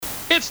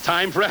It's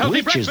time for a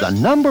healthy breakfast. breakfast. Which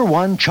is the number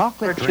one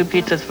chocolate for 2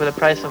 pizzas for the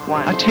price of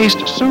one. A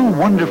taste so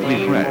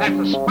wonderfully fresh.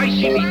 That's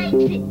spicy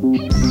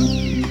meat.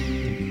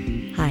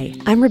 Hi,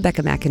 I'm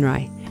Rebecca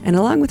McInroy, and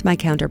along with my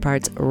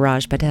counterparts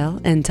Raj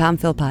Patel and Tom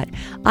Philpott,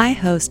 I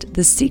host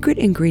the Secret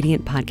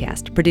Ingredient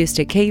podcast, produced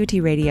at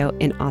KUT Radio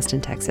in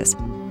Austin, Texas.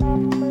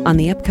 On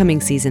the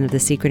upcoming season of The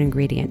Secret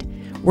Ingredient,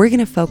 we're going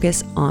to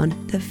focus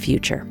on the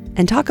future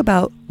and talk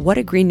about what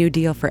a Green New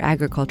Deal for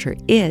agriculture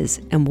is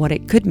and what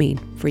it could mean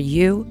for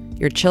you,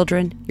 your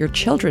children, your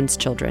children's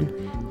children,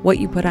 what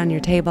you put on your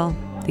table,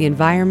 the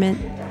environment,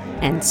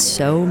 and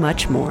so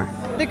much more.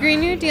 The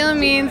Green New Deal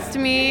means to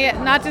me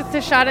not just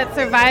a shot at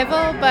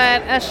survival,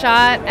 but a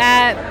shot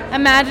at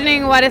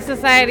imagining what a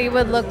society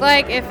would look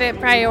like if it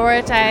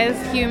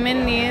prioritized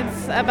human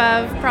needs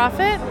above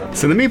profit.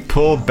 So let me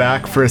pull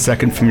back for a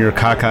second from your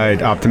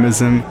cockeyed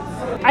optimism.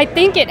 I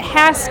think it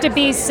has to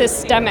be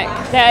systemic,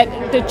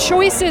 that the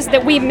choices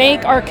that we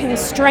make are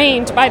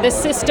constrained by the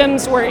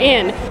systems we're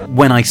in.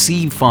 When I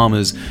see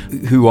farmers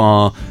who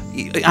are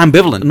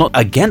ambivalent, not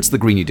against the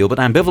Green New Deal, but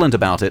ambivalent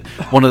about it,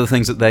 one of the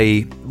things that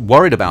they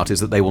worried about is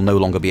that they will no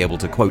longer be able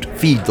to, quote,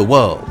 feed the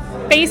world.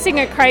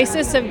 Facing a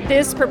crisis of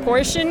this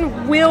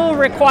proportion will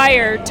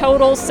require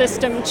total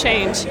system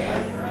change.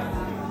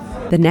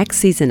 The next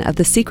season of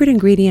The Secret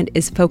Ingredient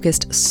is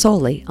focused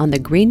solely on the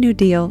Green New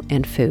Deal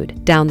and food.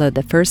 Download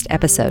the first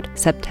episode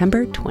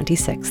September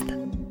 26th.